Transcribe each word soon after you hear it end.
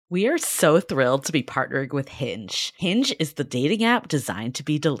We are so thrilled to be partnering with Hinge. Hinge is the dating app designed to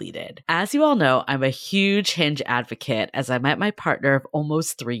be deleted. As you all know, I'm a huge Hinge advocate as I met my partner of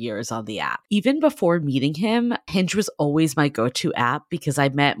almost 3 years on the app. Even before meeting him, Hinge was always my go-to app because I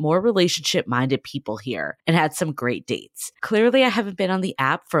met more relationship-minded people here and had some great dates. Clearly, I haven't been on the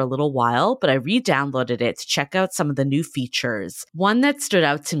app for a little while, but I re-downloaded it to check out some of the new features. One that stood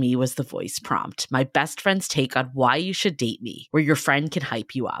out to me was the voice prompt, my best friend's take on why you should date me, where your friend can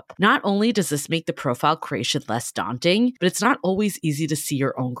hype you up. Not only does this make the profile creation less daunting, but it's not always easy to see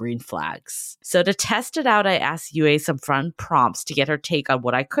your own green flags. So to test it out, I asked Yue some fun prompts to get her take on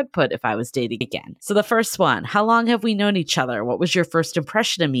what I could put if I was dating again. So the first one, how long have we known each other? What was your first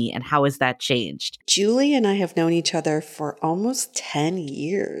impression of me and how has that changed? Julie and I have known each other for almost 10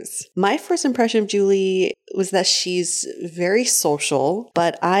 years. My first impression of Julie was that she's very social,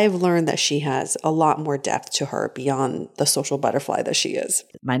 but I've learned that she has a lot more depth to her beyond the social butterfly that she is.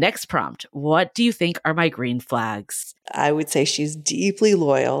 My next prompt, what do you think are my green flags? I would say she's deeply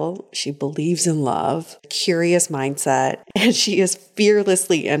loyal. She believes in love, curious mindset, and she is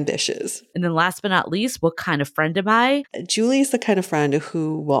fearlessly ambitious. And then last but not least, what kind of friend am I? Julie is the kind of friend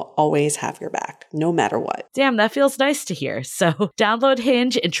who will always have your back, no matter what. Damn, that feels nice to hear. So download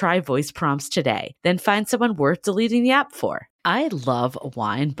Hinge and try voice prompts today. Then find someone worth deleting the app for. I love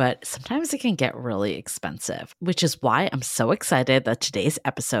wine, but sometimes it can get really expensive, which is why I'm so excited that today's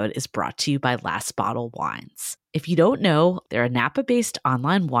episode is brought to you by Last Bottle Wines. If you don't know, they're a Napa-based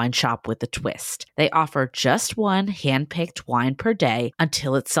online wine shop with a twist. They offer just one hand-picked wine per day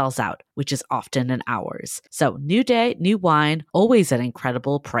until it sells out, which is often in hours. So new day, new wine, always at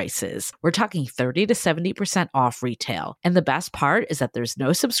incredible prices. We're talking 30 to 70% off retail. And the best part is that there's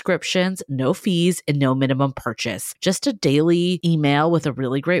no subscriptions, no fees, and no minimum purchase. Just a daily email with a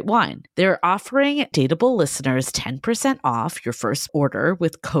really great wine. They're offering Dateable listeners 10% off your first order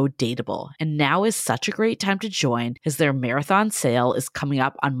with code Dateable. And now is such a great time to join as their marathon sale is coming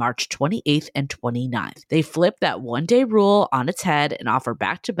up on March 28th and 29th. They flip that one-day rule on its head and offer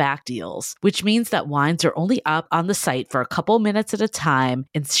back-to-back deals, which means that wines are only up on the site for a couple minutes at a time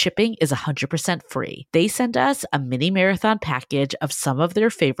and shipping is 100% free. They sent us a mini marathon package of some of their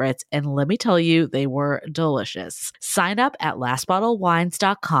favorites, and let me tell you, they were delicious. Sign up at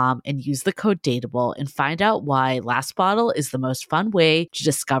lastbottlewines.com and use the code Dateable and find out why Last Bottle is the most fun way to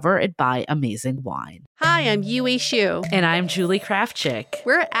discover and buy amazing wine. Hi, I'm Yue Xu. And I'm Julie Krafchick.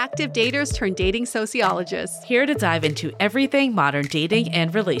 We're active daters turned dating sociologists. Here to dive into everything modern dating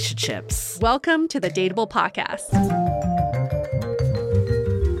and relationships. Welcome to the Dateable Podcast.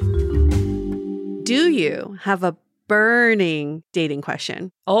 Do you have a burning dating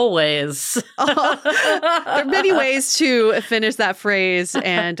question? Always. There are many ways to finish that phrase,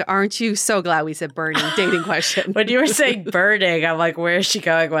 and aren't you so glad we said burning dating question? When you were saying burning, I'm like, where is she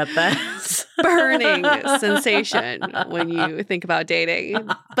going with this? Burning sensation when you think about dating.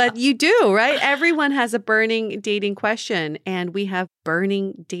 But you do, right? Everyone has a burning dating question, and we have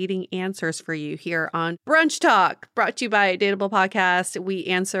burning dating answers for you here on Brunch Talk, brought to you by Dateable Podcast. We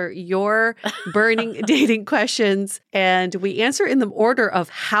answer your burning dating questions, and we answer in the order of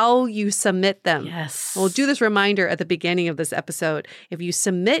how you submit them. Yes. We'll do this reminder at the beginning of this episode. If you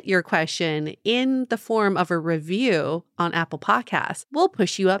submit your question in the form of a review on Apple Podcasts, we'll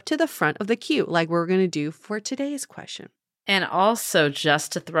push you up to the front of the queue like we're going to do for today's question. And also,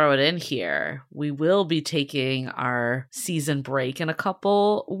 just to throw it in here, we will be taking our season break in a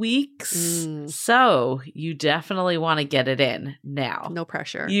couple weeks. So you definitely want to get it in now. No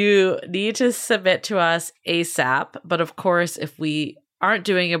pressure. You need to submit to us ASAP. But of course, if we aren't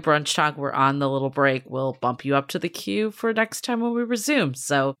doing a brunch talk, we're on the little break, we'll bump you up to the queue for next time when we resume.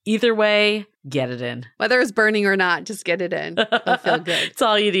 So either way, get it in. Whether it's burning or not, just get it in. It'll feel good. It's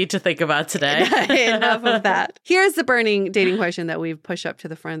all you need to think about today. Enough of that. Here's the burning dating question that we've pushed up to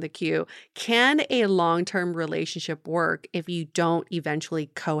the front of the queue. Can a long-term relationship work if you don't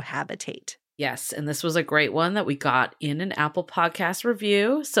eventually cohabitate? Yes, and this was a great one that we got in an Apple Podcast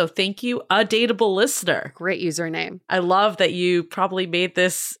review. So thank you, a Dateable listener. Great username. I love that you probably made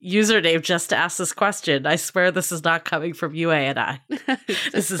this username just to ask this question. I swear this is not coming from Yue and I.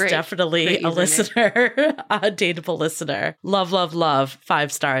 This is definitely a listener, a Dateable listener. Love, love, love.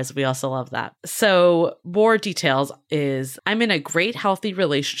 5 stars. We also love that. So more details is I'm in a great, healthy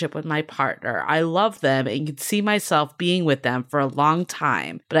relationship with my partner. I love them and can see myself being with them for a long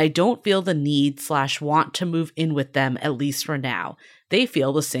time, but I don't feel the need/want to move in with them, at least for now. They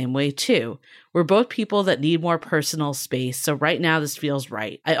feel the same way too. We're both people that need more personal space, so right now this feels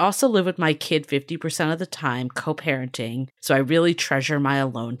right. I also live with my kid 50% of the time, co-parenting, so I really treasure my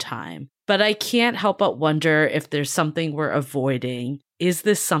alone time. But I can't help but wonder if there's something we're avoiding. is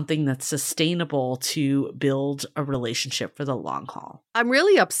this something that's sustainable to build a relationship for the long haul? I'm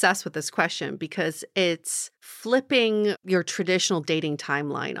really obsessed with this question because it's flipping your traditional dating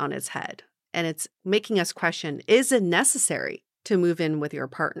timeline on its head. And it's making us question, is it necessary to move in with your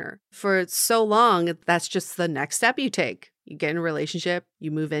partner? For so long, that's just the next step you take. You get in a relationship,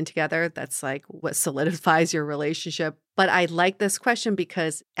 you move in together. That's like what solidifies your relationship. But I like this question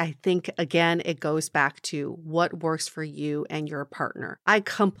because I think, again, it goes back to what works for you and your partner. I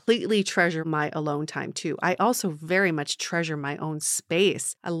completely treasure my alone time too. I also very much treasure my own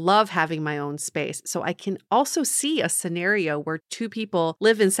space. I love having my own space. So I can also see a scenario where two people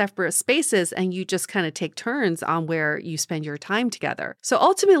live in separate spaces and you just kind of take turns on where you spend your time together. So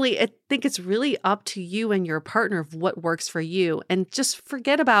ultimately, I think it's really up to you and your partner of what works for you, and just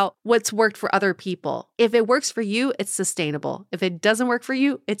forget about what's worked for other people. If it works for you, it's sustainable. If it doesn't work for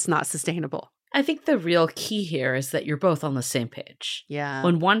you, it's not sustainable. I think the real key here is that you're both on the same page. Yeah.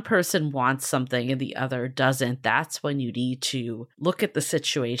 When one person wants something and the other doesn't, that's when you need to look at the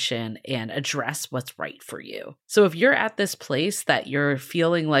situation and address what's right for you. So if you're at this place that you're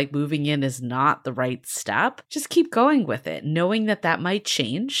feeling like moving in is not the right step, just keep going with it, knowing that that might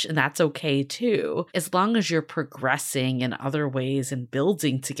change, and that's okay too. As long as you're progressing in other ways and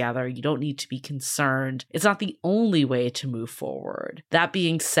building together, you don't need to be concerned. It's not the only way to move forward. That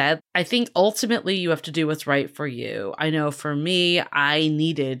being said, I think ultimately you have to do what's right for you. I know for me, I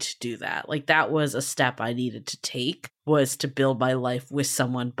needed to do that. Like that was a step I needed to take, was to build my life with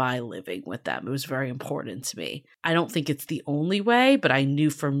someone by living with them. It was very important to me. I don't think it's the only way, but I knew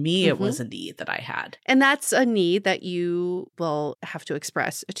for me it was a need that I had. And that's a need that you will have to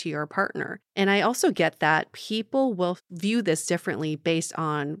express to your partner. And I also get that people will view this differently based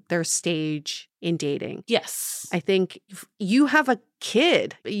on their stage in dating. Yes. I think you have a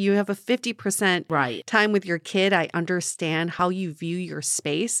kid, you have a 50% right time with your kid. I understand how you view your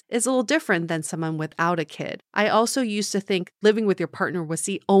space is a little different than someone without a kid. I also used to think living with your partner was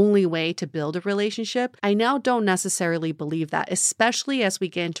the only way to build a relationship. I now don't necessarily believe that, especially as we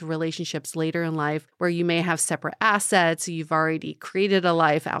get into relationships later in life where you may have separate assets, you've already created a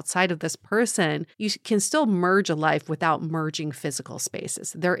life outside of this person. You can still merge a life without merging physical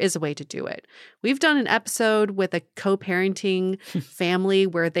spaces. There is a way to do it. We've done an episode with a co-parenting family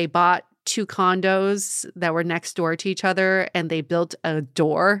where they bought 2 condos that were next door to each other, and they built a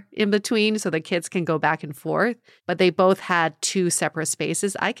door in between so the kids can go back and forth, but they both had 2 separate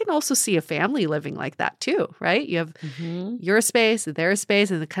spaces. I can also see a family living like that too, right? You have your space, their space,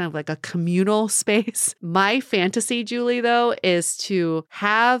 and kind of like a communal space. My fantasy, Julie, though, is to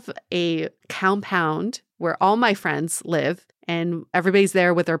have a compound where all my friends live and everybody's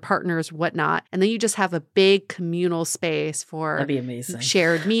there with their partners, whatnot. And then you just have a big communal space for That'd be amazing.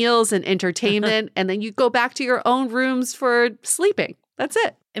 Shared meals and entertainment. And then you go back to your own rooms for sleeping. That's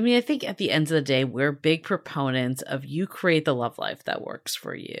it. I mean, I think at the end of the day, we're big proponents of you create the love life that works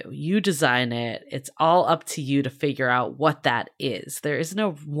for you. You design it. It's all up to you to figure out what that is. There is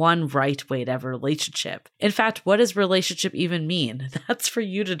no one right way to have a relationship. In fact, what does relationship even mean? That's for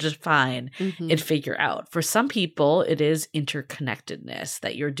you to define and figure out. For some people, it is interconnectedness,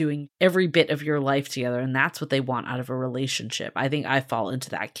 that you're doing every bit of your life together, and that's what they want out of a relationship. I think I fall into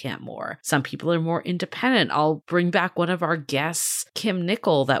that camp more. Some people are more independent. I'll bring back one of our guests, Kim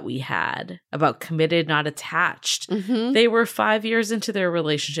Nickel, that we had about committed, not attached. They were 5 years into their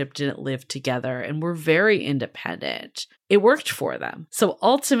relationship, didn't live together, and were very independent. It worked for them. So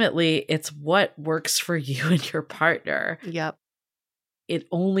ultimately, it's what works for you and your partner. Yep. It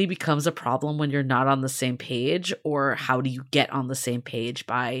only becomes a problem when you're not on the same page, or how do you get on the same page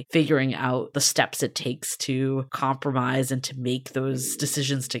by figuring out the steps it takes to compromise and to make those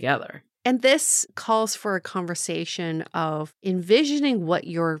decisions together. And this calls for a conversation of envisioning what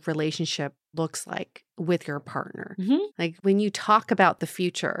your relationship looks like with your partner. Like when you talk about the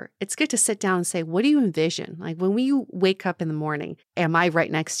future, it's good to sit down and say, what do you envision? Like when we wake up in the morning, am I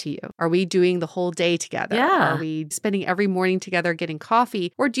right next to you? Are we doing the whole day together? Yeah. Are we spending every morning together getting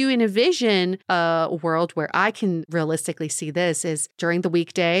coffee? Or do you envision a world where I can realistically see this is during the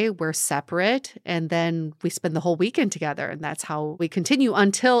weekday, we're separate, and then we spend the whole weekend together. And that's how we continue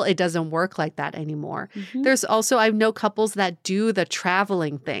until it doesn't work like that anymore. There's also, I know couples that do the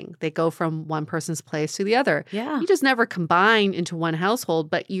traveling thing. They go from one person's place to the other. Yeah. You just never combine into one household,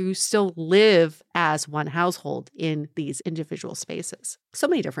 but you still live as one household in these individual spaces. So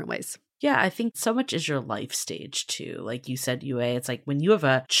many different ways. Yeah, I think so much is your life stage too. Like you said, Yue, it's like when you have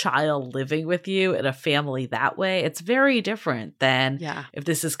a child living with you in a family that way, it's very different than if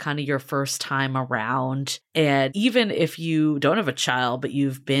this is kind of your first time around. And even if you don't have a child, but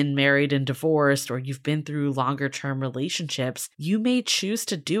you've been married and divorced, or you've been through longer term relationships, you may choose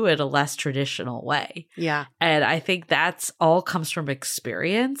to do it a less traditional way. Yeah. And I think that's all comes from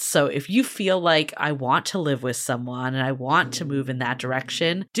experience. So if you feel like I want to live with someone and I want to move in that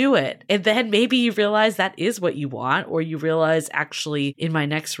direction, do it. And then maybe you realize that is what you want, or you realize actually in my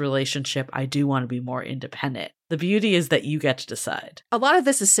next relationship, I do want to be more independent. The beauty is that you get to decide. A lot of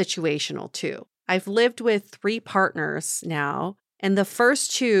this is situational too. I've lived with 3 partners now, and the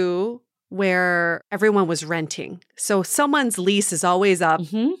first 2 where everyone was renting. So someone's lease is always up.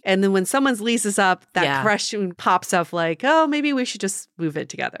 And then when someone's lease is up, that question pops up like, oh, maybe we should just move it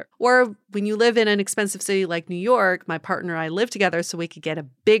together. Or when you live in an expensive city like New York, my partner and I lived together so we could get a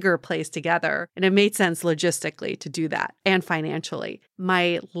bigger place together. And it made sense logistically to do that and financially.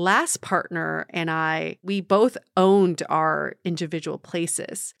 My last partner and I, we both owned our individual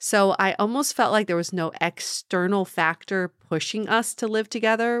places. So I almost felt like there was no external factor pushing us to live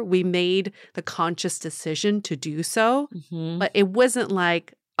together. We made the conscious decision to do so, but it wasn't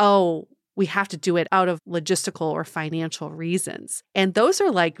like, oh, we have to do it out of logistical or financial reasons. And those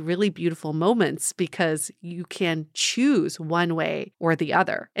are like really beautiful moments because you can choose one way or the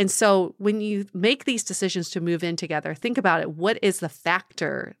other. And so when you make these decisions to move in together, think about it. What is the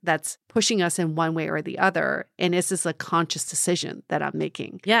factor that's pushing us in one way or the other? And is this a conscious decision that I'm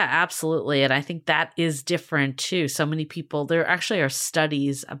making? Yeah, absolutely. And I think that is different too. So many people, there actually are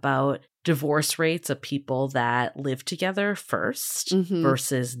studies about divorce rates of people that live together first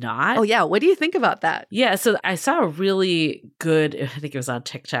versus not. Oh, yeah. What do you think about that? Yeah. So I saw a really good, I think it was on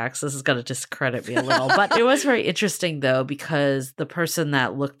TikTok. So this is going to discredit me a little, but it was very interesting though, because the person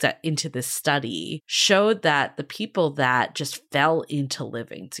that looked into this study showed that the people that just fell into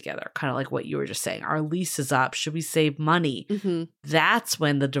living together, kind of like what you were just saying, our lease is up, should we save money? That's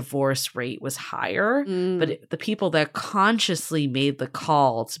when the divorce rate was higher. But the people that consciously made the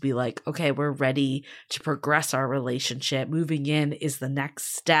call to be like, okay, we're ready to progress our relationship. Moving in is the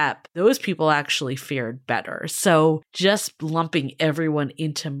next step. Those people actually fared better. So just lumping everyone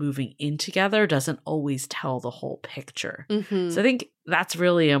into moving in together doesn't always tell the whole picture. So I think that's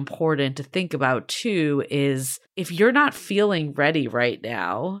really important to think about too, is if you're not feeling ready right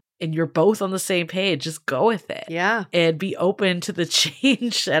now, and you're both on the same page, just go with it. Yeah. And be open to the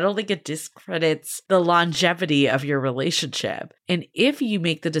change. I don't think it discredits the longevity of your relationship. And if you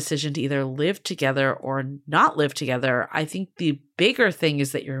make the decision to either live together or not live together, I think the bigger thing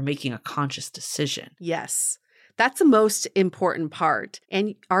is that you're making a conscious decision. Yes. That's the most important part.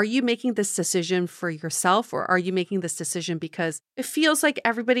 And are you making this decision for yourself, or are you making this decision because it feels like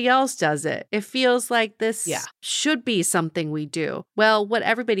everybody else does it? It feels like this should be something we do. Well, what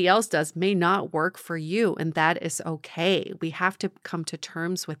everybody else does may not work for you, and that is okay. We have to come to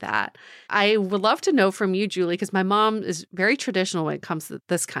terms with that. I would love to know from you, Julie, because my mom is very traditional when it comes to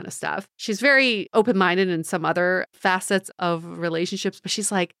this kind of stuff. She's very open-minded in some other facets of relationships, but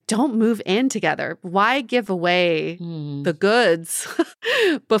she's like, don't move in together. Why give away the goods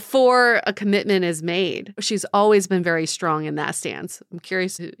before a commitment is made? She's always been very strong in that stance. I'm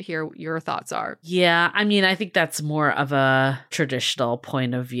curious to hear what your thoughts are. Yeah, I mean, I think that's more of a traditional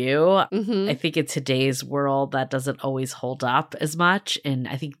point of view. I think in today's world, that doesn't always hold up as much. And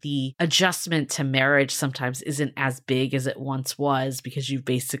I think the adjustment to marriage sometimes isn't as big as it once was because you've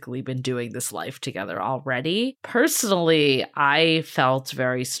basically been doing this life together already. Personally, I felt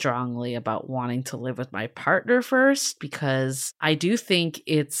very strongly about wanting to live with my partner first, because I do think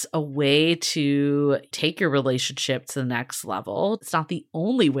it's a way to take your relationship to the next level. It's not the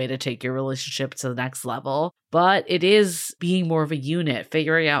only way to take your relationship to the next level, but it is being more of a unit,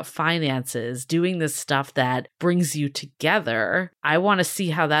 figuring out finances, doing this stuff that brings you together. I want to see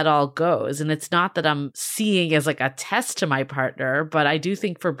how that all goes. And it's not that I'm seeing as like a test to my partner, but I do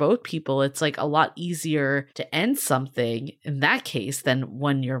think for both people, it's like a lot easier to end something in that case than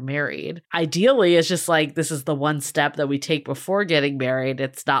when you're married. Ideally, it's just like, this is the one step that we take before getting married.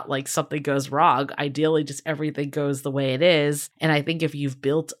 It's not like something goes wrong. Ideally, just everything goes the way it is. And I think if you've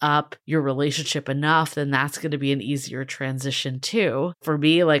built up your relationship enough, then that's going to be an easier transition too. For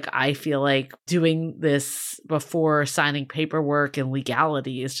me, like, I feel like doing this before signing paperwork and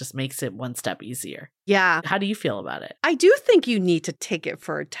legality just makes it one step easier. Yeah. How do you feel about it? I do think you need to take it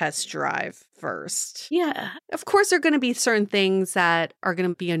for a test drive first. Yeah. Of course, there are going to be certain things that are going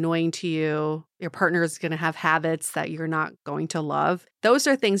to be annoying to you. Your partner is going to have habits that you're not going to love. Those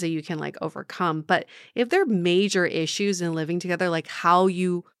are things that you can like overcome. But if there are major issues in living together, like how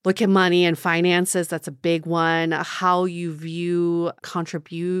you look at money and finances, that's a big one. How you view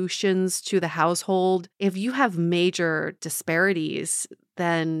contributions to the household. If you have major disparities,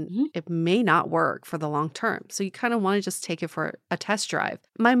 then it may not work for the long term. So you kind of want to just take it for a test drive.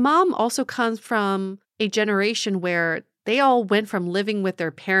 My mom also comes from a generation where they all went from living with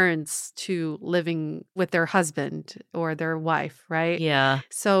their parents to living with their husband or their wife, right? Yeah.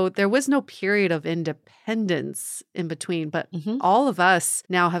 So there was no period of independence in between, but all of us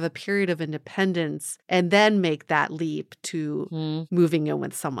now have a period of independence and then make that leap to moving in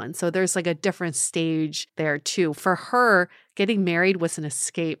with someone. So there's like a different stage there too. For her, getting married was an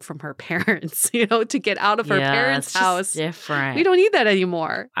escape from her parents, to get out of her parents' house. Different. We don't need that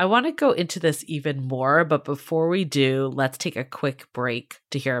anymore. I want to go into this even more, but before we do, let's take a quick break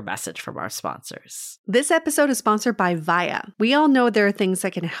to hear a message from our sponsors. This episode is sponsored by Viia. We all know there are things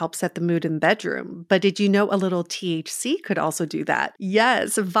that can help set the mood in the bedroom, but did you know a little THC could also do that?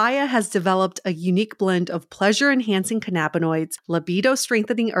 Yes, Viia has developed a unique blend of pleasure-enhancing cannabinoids,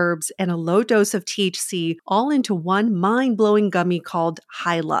 libido-strengthening herbs, and a low dose of THC all into one mind-blowing gummy called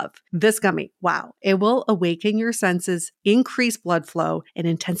High Love. This gummy, wow, it will awaken your senses, increase blood flow, and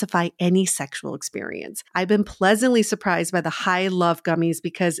intensify any sexual experience. I've been pleasantly surprised by the High Love gummies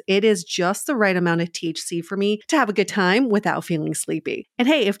because it is just the right amount of THC for me to have a good time without feeling sleepy. And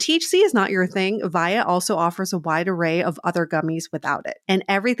hey, if THC is not your thing, Viia also offers a wide array of other gummies without it. And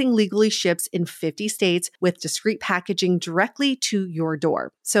everything legally ships in 50 states with discreet packaging directly to your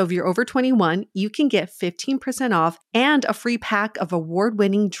door. So if you're over 21, you can get 15% off and a free pack of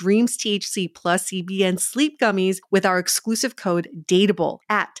award-winning Dreams THC plus CBN sleep gummies with our exclusive code DATEABLE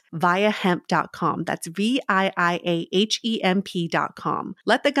at viiahemp.com. That's VIIAHEMP.com.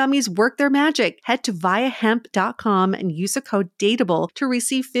 Let the gummies work their magic. Head to viiahemp.com and use the code DATEABLE to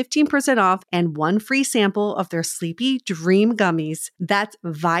receive 15% off and one free sample of their Sleepy Dream gummies. That's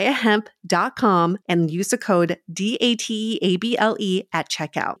viiahemp.com and use the code DATEABLE at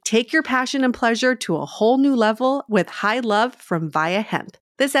checkout. Take your passion and pleasure to a whole new level with High Love from Viia Hemp.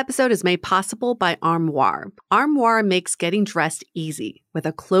 This episode is made possible by Armoire. Armoire makes getting dressed easy. With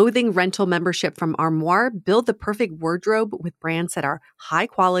a clothing rental membership from Armoire, build the perfect wardrobe with brands that are high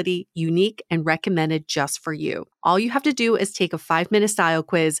quality, unique, and recommended just for you. All you have to do is take a 5-minute style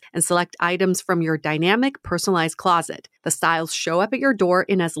quiz and select items from your dynamic, personalized closet. The styles show up at your door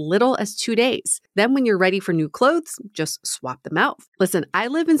in as little as 2 days. Then when you're ready for new clothes, just swap them out. Listen, I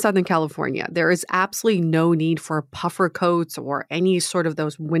live in Southern California. There is absolutely no need for puffer coats or any sort of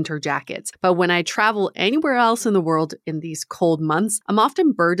those winter jackets. But when I travel anywhere else in the world in these cold months, I'm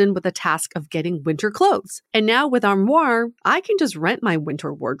often burdened with the task of getting winter clothes. And now with Armoire, I can just rent my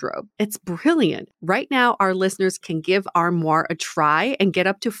winter wardrobe. It's brilliant. Right now, our listeners can give Armoire a try and get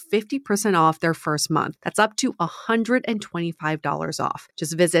up to 50% off their first month. That's up to $125 off.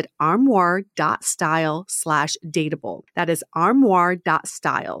 Just visit armoire.style/dateable. That is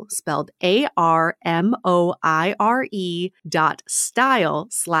armoire.style, spelled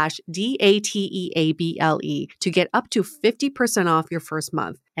ARMOIRE.style/DATEABLE to get up to 50% off your first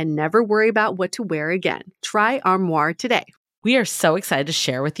month and never worry about what to wear again. Try Armoire today. We are so excited to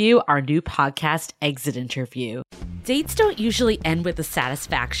share with you our new podcast, Exit Interview. Dates don't usually end with a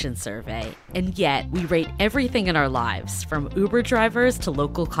satisfaction survey, and yet we rate everything in our lives, from Uber drivers to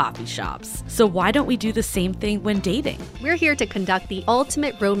local coffee shops. So why don't we do the same thing when dating? We're here to conduct the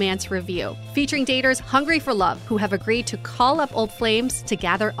ultimate romance review, featuring daters hungry for love who have agreed to call up old flames to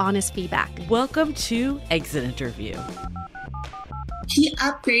gather honest feedback. Welcome to Exit Interview. He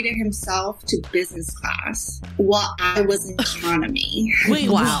upgraded himself to business class while I was in economy. Wait,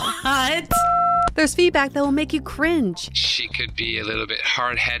 wow. What? There's feedback that will make you cringe. She could be a little bit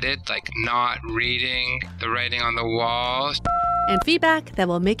hard-headed, like not reading the writing on the wall. And feedback that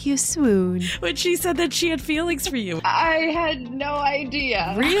will make you swoon. When she said that she had feelings for you. I had no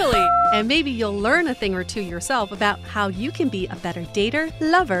idea. Really? And maybe you'll learn a thing or two yourself about how you can be a better dater,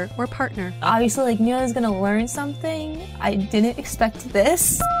 lover, or partner. Obviously, knew I was going to learn something. I didn't expect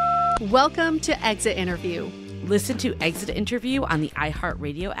this. Welcome to Exit Interview. Listen to Exit Interview on the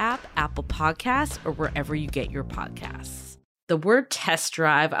iHeartRadio app, Apple Podcasts, or wherever you get your podcasts. The word test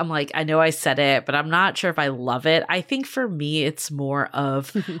drive, I'm like, I know I said it, but I'm not sure if I love it. I think for me, it's more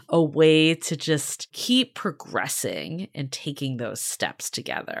of a way to just keep progressing and taking those steps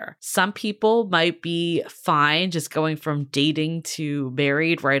together. Some people might be fine just going from dating to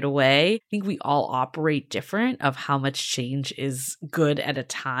married right away. I think we all operate different of how much change is good at a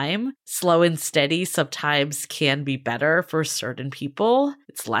time. Slow and steady sometimes can be better for certain people.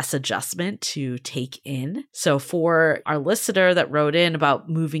 It's less adjustment to take in. So for our listener that wrote in about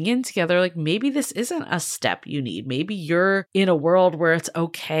moving in together, like maybe this isn't a step you need. Maybe you're in a world where it's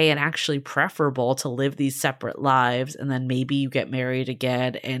okay and actually preferable to live these separate lives, and then maybe you get married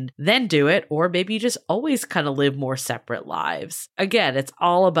again and then do it, or maybe you just always kind of live more separate lives. Again, it's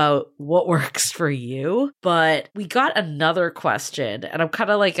all about what works for you. But we got another question, and I'm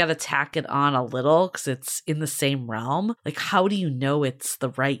kind of like gonna tack it on a little because it's in the same realm. Like, how do you know it's the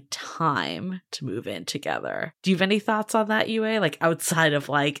right time to move in together? Do you have any thoughts on that, Yue? Like outside of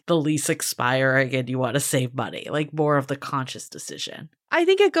like the lease expiring and you want to save money, like more of the conscious decision. I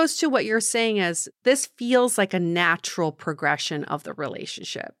think it goes to what you're saying as this feels like a natural progression of the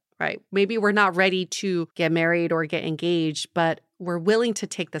relationship, right? Maybe we're not ready to get married or get engaged, but we're willing to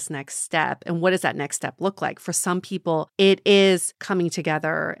take this next step. And what does that next step look like? For some people, it is coming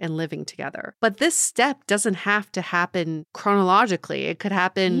together and living together. But this step doesn't have to happen chronologically. It could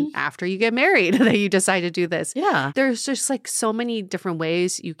happen after you get married that you decide to do this. Yeah. There's just like so many different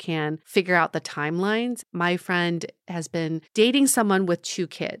ways you can figure out the timelines. My friend has been dating someone with 2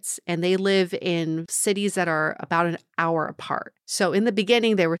 kids, and they live in cities that are about an hour apart. So in the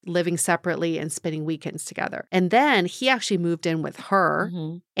beginning, they were living separately and spending weekends together. And then he actually moved in with her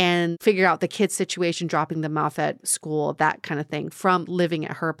and figured out the kids' situation, dropping them off at school, that kind of thing, from living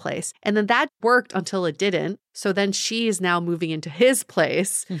at her place. And then that worked until it didn't. So then she's now moving into his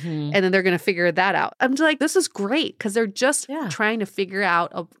place, and then they're going to figure that out. I'm just like, this is great because they're just trying to figure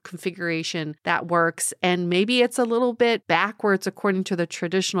out a configuration that works. And maybe it's a little bit backwards according to the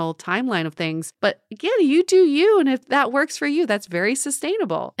traditional timeline of things. But again, you do you. And if that works for you, that's very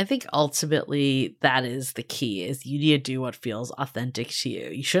sustainable. I think ultimately that is the key, is you need to do what feels authentic to you.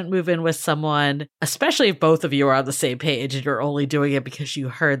 You shouldn't move in with someone, especially if both of you are on the same page and you're only doing it because you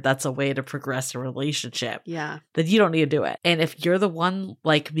heard that's a way to progress a relationship. Yeah. Then you don't need to do it. And if you're the one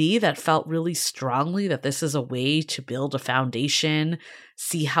like me that felt really strongly that this is a way to build a foundation,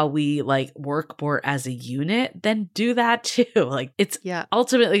 see how we like work more as a unit, then do that too. Like it's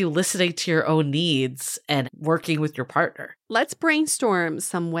ultimately listening to your own needs and working with your partner. Let's brainstorm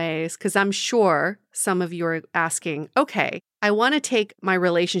some ways, because I'm sure some of you are asking, okay, I want to take my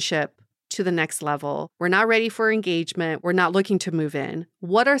relationship to the next level. We're not ready for engagement. We're not looking to move in.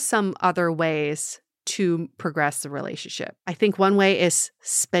 What are some other ways to progress the relationship? I think one way is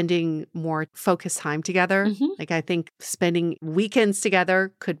spending more focused time together. Like I think spending weekends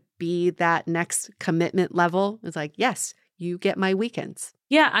together could be that next commitment level. It's like, yes, you get my weekends.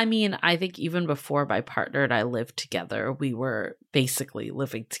 Yeah, I mean, I think even before my partner and I lived together, we were basically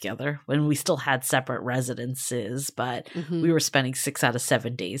living together when we still had separate residences, but we were spending 6 out of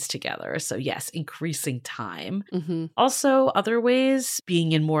 7 days together. So yes, increasing time. Also, other ways,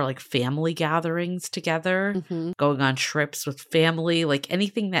 being in more like family gatherings together, going on trips with family, like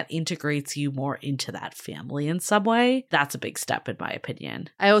anything that integrates you more into that family in some way. That's a big step in my opinion.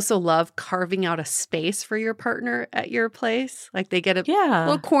 I also love carving out a space for your partner at your place. Like they get a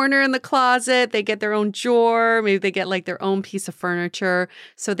little corner in the closet. They get their own drawer. Maybe they get like their own piece of furniture.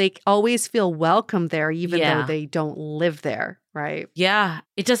 So they always feel welcome there, even though they don't live there, right? Yeah.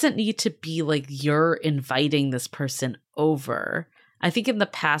 It doesn't need to be like you're inviting this person over. I think in the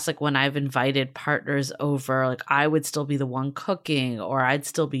past, like when I've invited partners over, like I would still be the one cooking or I'd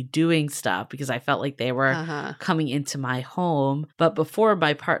still be doing stuff because I felt like they were coming into my home. But before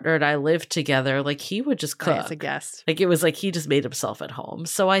my partner and I lived together, like he would just cook. As a guest. Like it was like he just made himself at home.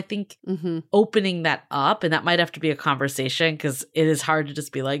 So I think opening that up, and that might have to be a conversation because it is hard to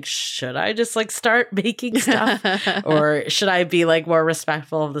just be like, should I just like start making stuff? Or should I be like more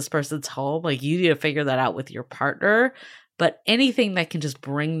respectful of this person's home? Like you need to figure that out with your partner. But anything that can just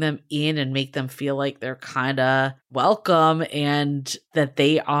bring them in and make them feel like they're kind of welcome and that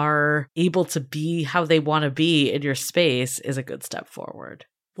they are able to be how they want to be in your space is a good step forward.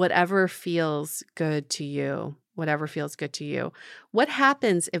 Whatever feels good to you. Whatever feels good to you. What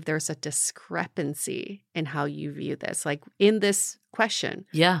happens if there's a discrepancy in how you view this? Like in this question.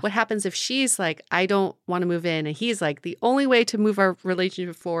 Yeah. What happens if she's like, I don't want to move in, and he's like, the only way to move our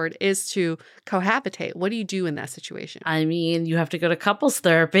relationship forward is to cohabitate? What do you do in that situation? I mean, you have to go to couples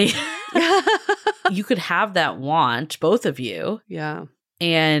therapy. You could have that want, both of you. Yeah.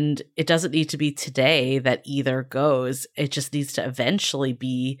 And it doesn't need to be today that either goes. It just needs to eventually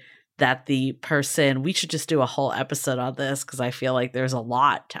be that the person, we should just do a whole episode on this because I feel like there's a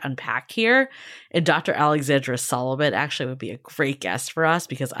lot to unpack here. And Dr. Alexandra Sullivan actually would be a great guest for us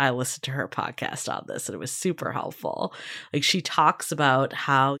because I listened to her podcast on this and it was super helpful. Like she talks about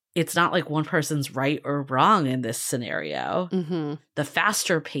how it's not like one person's right or wrong in this scenario. Mm-hmm. The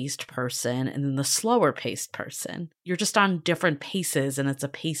faster paced person and then the slower paced person. You're just on different paces and it's a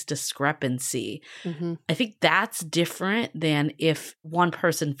pace discrepancy. Mm-hmm. I think that's different than if one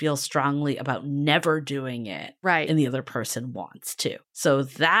person feels strongly about never doing it Right. and the other person wants to. So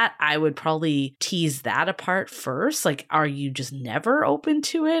that I would probably tease that apart first. Like, are you just never open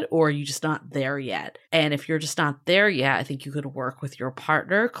to it or are you just not there yet? And if you're just not there yet, I think you could work with your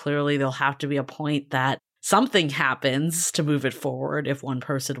partner. Clearly, there'll have to be a point that something happens to move it forward if one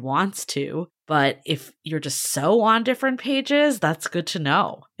person wants to. But if you're just so on different pages, that's good to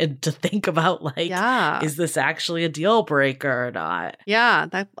know and to think about, like, is this actually a deal breaker or not? Yeah,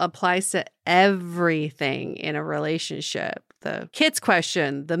 that applies to everything in a relationship. The kids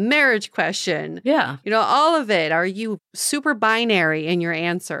question, the marriage question. Yeah. You know, all of it. Are you super binary in your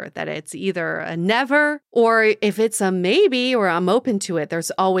answer that it's either a never or if it's a maybe or I'm open to it,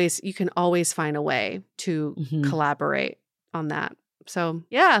 you can always find a way to collaborate on that. So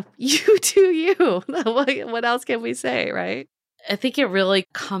yeah, you do you. What else can we say, right? I think it really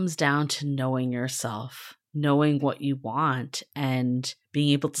comes down to knowing yourself, knowing what you want and being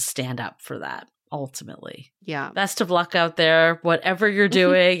able to stand up for that ultimately. Yeah. Best of luck out there. Whatever you're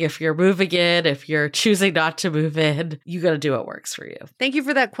doing, if you're moving in, if you're choosing not to move in, you got to do what works for you. Thank you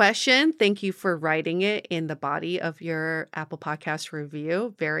for that question. Thank you for writing it in the body of your Apple Podcast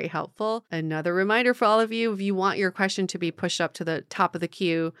review. Very helpful. Another reminder for all of you, if you want your question to be pushed up to the top of the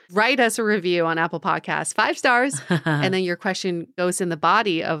queue, write us a review on Apple Podcasts, 5 stars, and then your question goes in the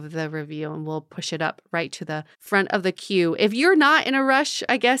body of the review and we'll push it up right to the front of the queue. If you're not in a rush,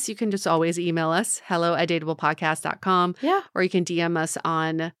 I guess you can just always email us, hello@dateablepodcast.com. Yeah. Or you can DM us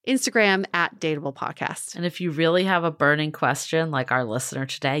on Instagram @dateablepodcast. And if you really have a burning question like our listener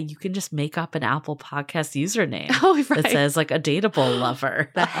today, you can just make up an Apple Podcast username that says like a dateable lover.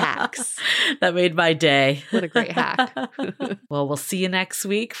 The hacks. That made my day. What a great hack. Well, we'll see you next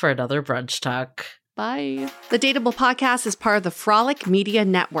week for another Brunch Talk. Bye. The Dateable Podcast is part of the Frolic Media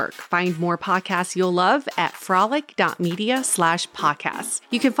Network. Find more podcasts you'll love at frolic.media/podcasts.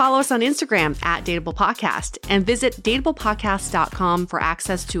 You can follow us on Instagram @dateablepodcast and visit dateablepodcast.com for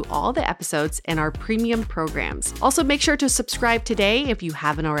access to all the episodes and our premium programs. Also, make sure to subscribe today if you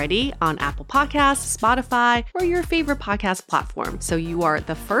haven't already on Apple Podcasts, Spotify, or your favorite podcast platform so you are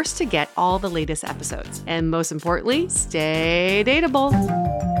the first to get all the latest episodes. And most importantly, stay dateable.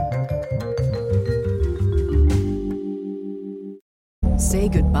 Say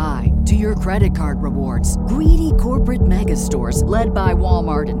goodbye to your credit card rewards. Greedy corporate mega stores, led by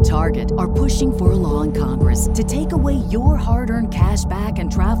Walmart and Target, are pushing for a law in Congress to take away your hard-earned cash back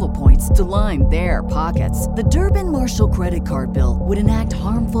and travel points to line their pockets. The Durbin-Marshall credit card bill would enact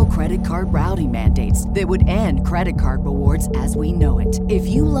harmful credit card routing mandates that would end credit card rewards as we know it. If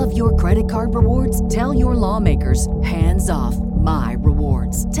you love your credit card rewards, tell your lawmakers, hands off my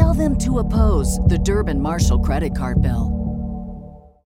rewards. Tell them to oppose the Durbin-Marshall credit card bill.